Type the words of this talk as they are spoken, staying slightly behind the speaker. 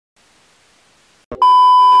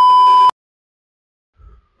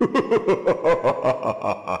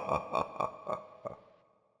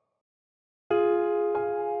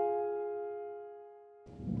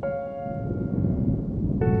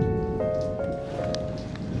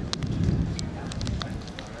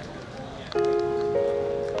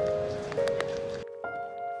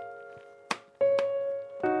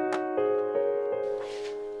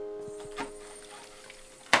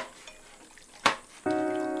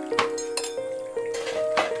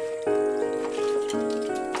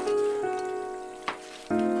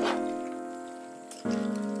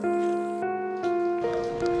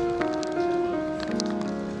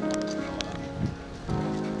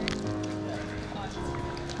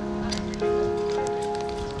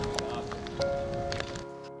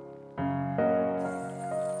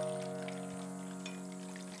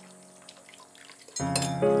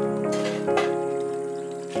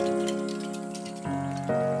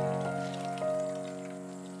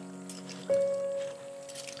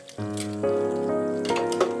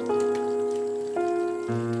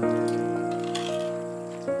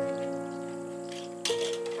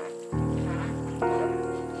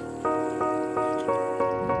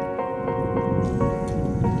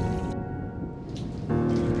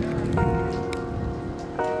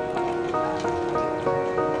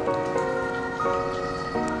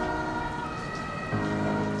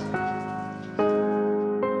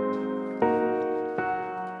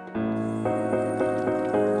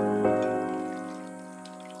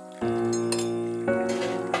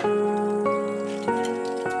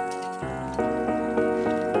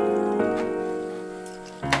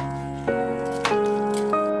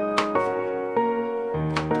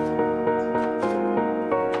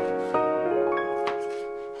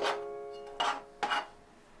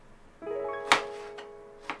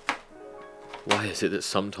Why is it that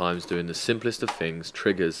sometimes doing the simplest of things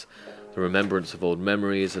triggers the remembrance of old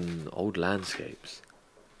memories and old landscapes?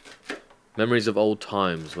 Memories of old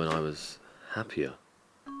times when I was happier.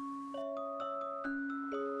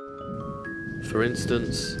 For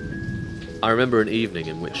instance, I remember an evening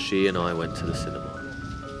in which she and I went to the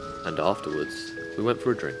cinema, and afterwards we went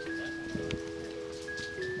for a drink.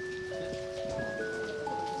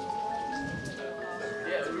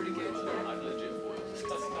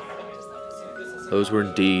 Those were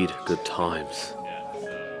indeed good times.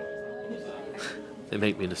 They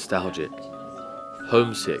make me nostalgic,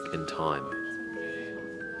 homesick in time.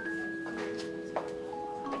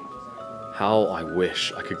 How I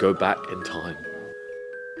wish I could go back in time.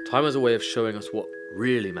 Time has a way of showing us what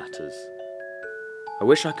really matters. I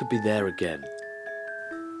wish I could be there again.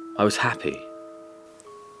 I was happy,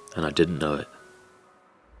 and I didn't know it.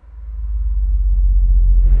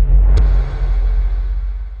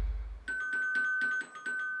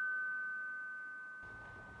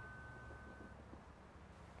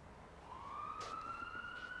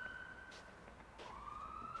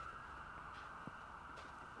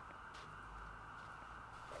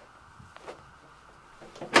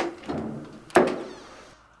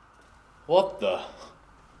 What the?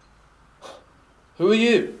 Who are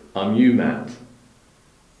you? I'm you, Matt.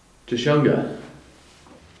 Just younger.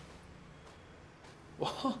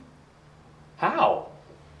 What? How?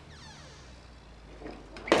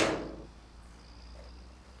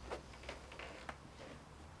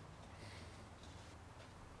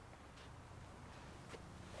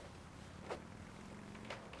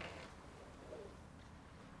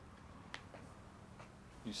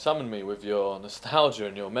 You summoned me with your nostalgia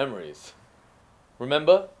and your memories.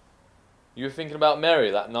 Remember? You were thinking about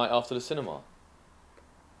Mary that night after the cinema.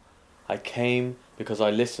 I came because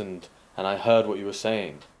I listened and I heard what you were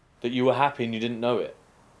saying. That you were happy and you didn't know it.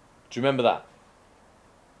 Do you remember that?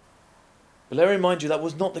 But let me remind you, that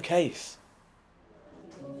was not the case.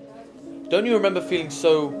 Don't you remember feeling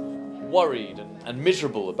so worried and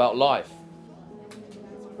miserable about life?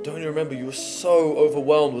 Don't you remember you were so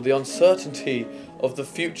overwhelmed with the uncertainty of the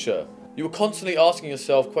future? You were constantly asking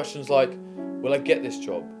yourself questions like, will I get this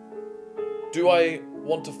job? Do I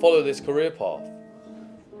want to follow this career path?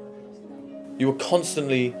 You were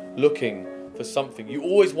constantly looking for something. You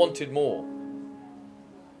always wanted more.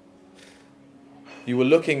 You were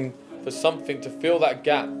looking for something to fill that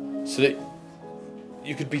gap so that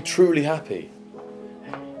you could be truly happy.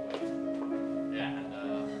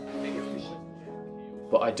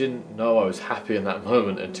 But I didn't know I was happy in that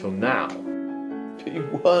moment until now. But you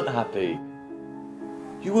weren't happy.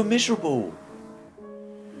 You were miserable.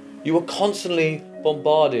 You were constantly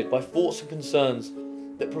bombarded by thoughts and concerns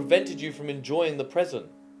that prevented you from enjoying the present.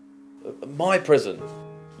 My present.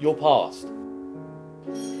 Your past.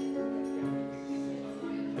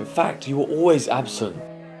 In fact, you were always absent.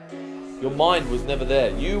 Your mind was never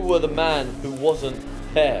there. You were the man who wasn't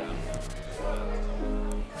there.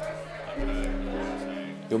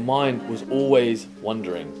 Your mind was always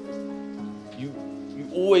wondering. You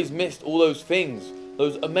always missed all those things,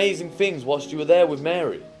 those amazing things whilst you were there with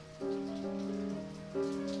Mary.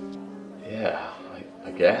 Yeah,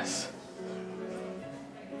 I guess.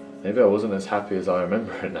 Maybe I wasn't as happy as I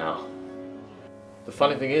remember it now. The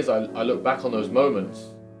funny thing is, I look back on those moments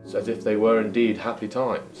as if they were indeed happy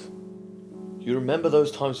times. You remember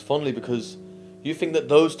those times fondly because you think that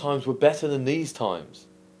those times were better than these times.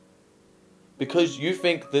 Because you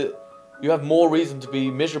think that you have more reason to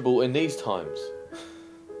be miserable in these times.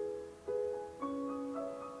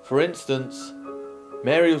 For instance,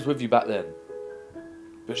 Mary was with you back then,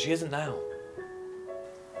 but she isn't now.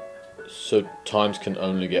 So times can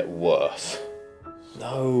only get worse.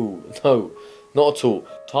 No, not at all.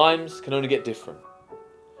 Times can only get different.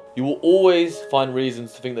 You will always find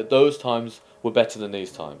reasons to think that those times were better than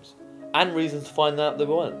these times, and reasons to find out they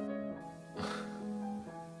weren't.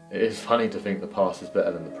 It is funny to think the past is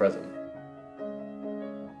better than the present.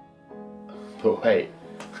 But wait,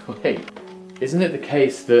 isn't it the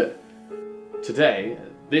case that today,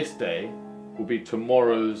 this day, will be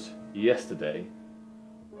tomorrow's yesterday?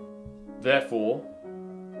 Therefore,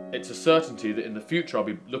 it's a certainty that in the future I'll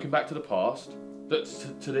be looking back to the past, that's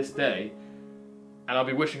to this day, and I'll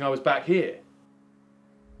be wishing I was back here.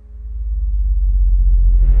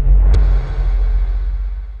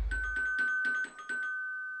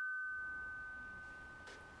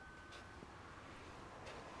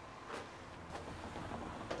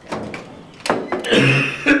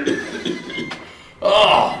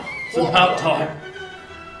 It's about time.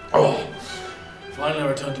 Finally I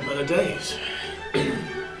returned to better days.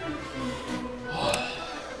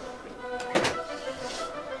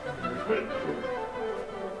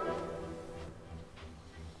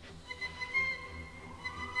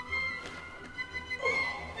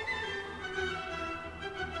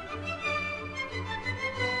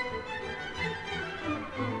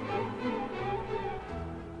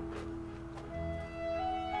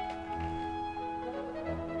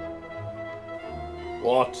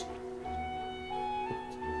 What?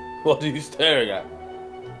 What are you staring at?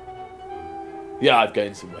 Yeah, I've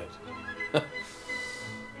gained some weight.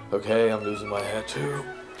 Okay, I'm losing my hair too.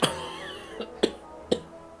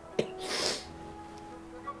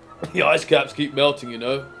 The ice caps keep melting, you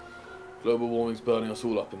know. Global warming's burning us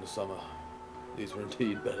all up in the summer. These were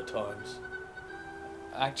indeed better times.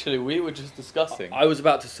 Actually, we were just discussing. I was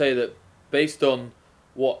about to say that based on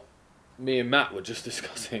what me and Matt were just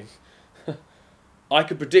discussing, I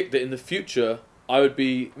could predict that in the future I would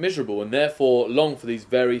be miserable and therefore long for these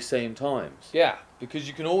very same times. Yeah, because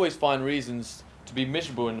you can always find reasons to be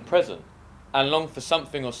miserable in the present and long for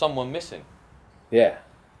something or someone missing. Yeah,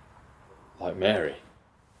 like Mary.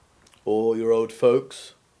 Or your old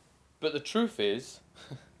folks. But the truth is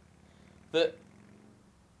that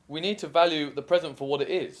we need to value the present for what it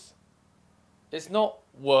is. It's not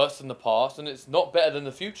worse than the past and it's not better than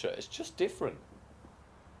the future. It's just different.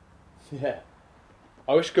 Yeah.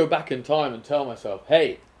 I wish to go back in time and tell myself,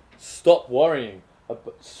 hey, stop worrying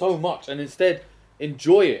so much and instead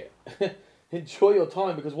enjoy it. Enjoy your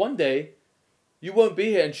time because one day you won't be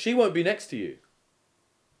here and she won't be next to you.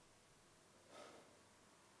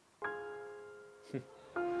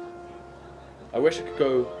 I wish I could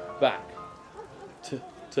go back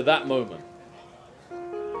to that moment.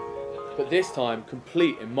 But this time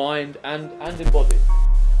complete in mind and in body.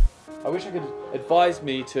 I wish I could advise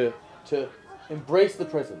me to embrace the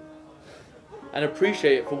present and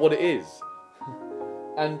appreciate it for what it is,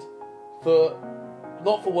 and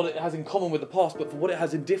not for what it has in common with the past, but for what it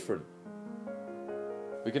has in different.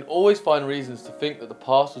 We can always find reasons to think that the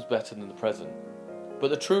past was better than the present, but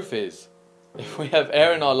the truth is, if we have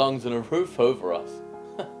air in our lungs and a roof over us,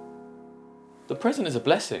 the present is a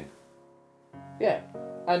blessing. Yeah,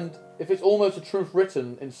 and if it's almost a truth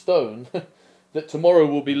written in stone that tomorrow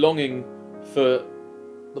will be longing for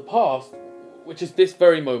the past, which is this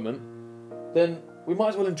very moment, then we might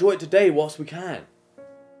as well enjoy it today whilst we can.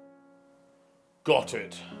 Got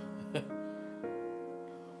it.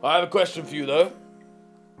 I have a question for you though.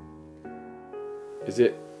 Is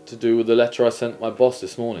it to do with the letter I sent my boss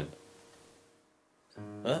this morning?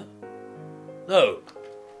 Huh? No.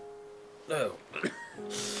 No.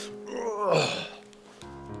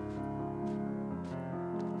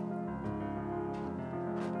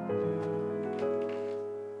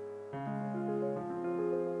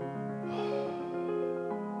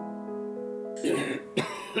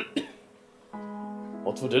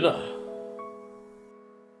 What's for dinner?